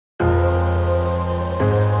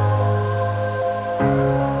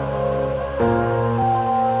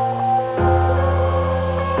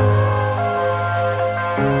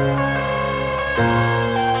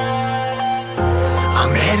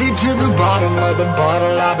of the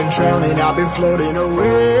bottle, I've been drowning, I've been floating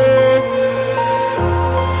away.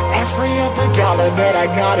 Every other dollar that I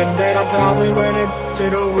got in bed, I probably went and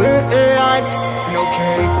it away. I ain't f***ing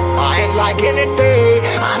okay, I ain't liking it, babe.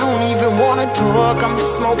 I don't even wanna talk, I'm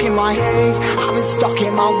just smoking my haze. I've been stuck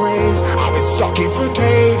in my ways, I've been stuck here for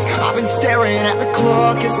days. I've been staring at the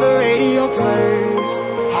clock as the radio plays.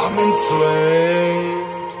 I'm enslaved.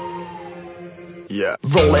 Yeah.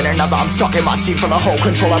 Rolling another, I'm stuck in my seat for the whole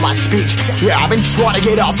control of my speech. Yeah, I've been trying to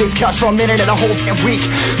get off this couch for a minute and a whole week.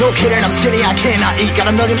 No kidding, I'm skinny, I cannot eat.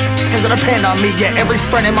 Got a million cause that depend on me. Yeah, every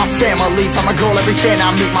friend in my family, from a girl, every fan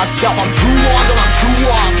I meet myself. I'm too on till I'm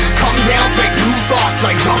too off. Come down to make new thoughts,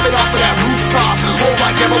 like jumping off of that rooftop. Whole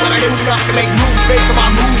life never when I do nothing to make moves based on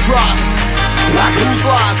my mood drops. Like who's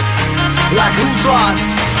lost? Like who's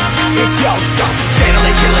lost? It's yo,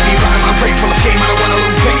 steadily killing me, running my brain full of shame, I don't wanna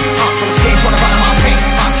lose it. Full of stage, trying to find my pain.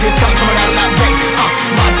 I see the sun coming out of that rain.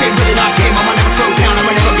 Mind saying really not tame, I'ma never slow down,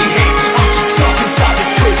 I'ma never behave. Stuck inside this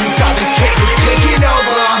prison, inside this cage, it's taking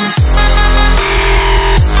over.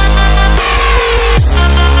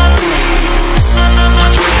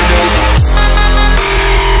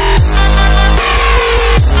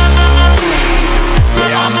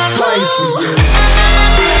 Yeah, I'm a slave for you.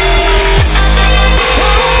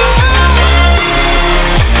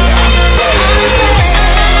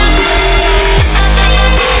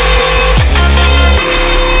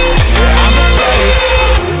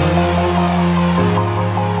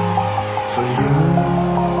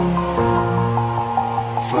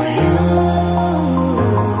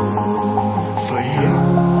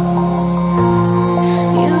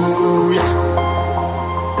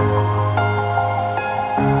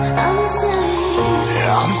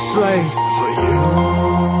 I'm a slave for you.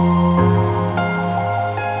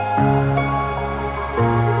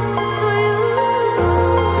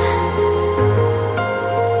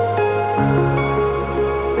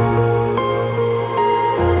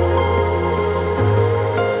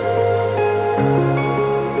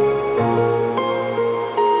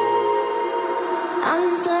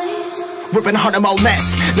 Ripping harder, more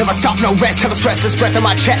less. Never stop, no rest. Till the stress is breath in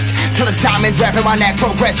my chest. Till it's diamonds wrapping my neck.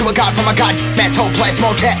 Progress to a god from a god mess. Hopeless,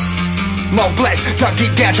 more tests. More blessed. Dug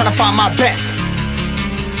deep down trying to find my best.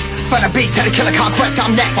 Find a beast and a killer conquest.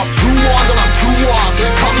 I'm next. I'm too on till I'm too off.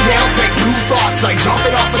 Come down to make new thoughts, like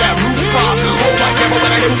jumping off of that rooftop. Whole life never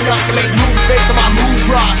when I do nothing to make moves based on my mood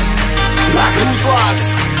drops. Like who's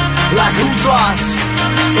lost? Like who's lost?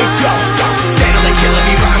 It's yo, steadily killing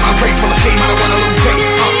me, running my brain full of shame. I don't wanna lose it.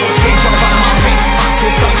 Full of stage, trying to find my pain. I see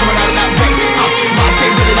the sun coming out of that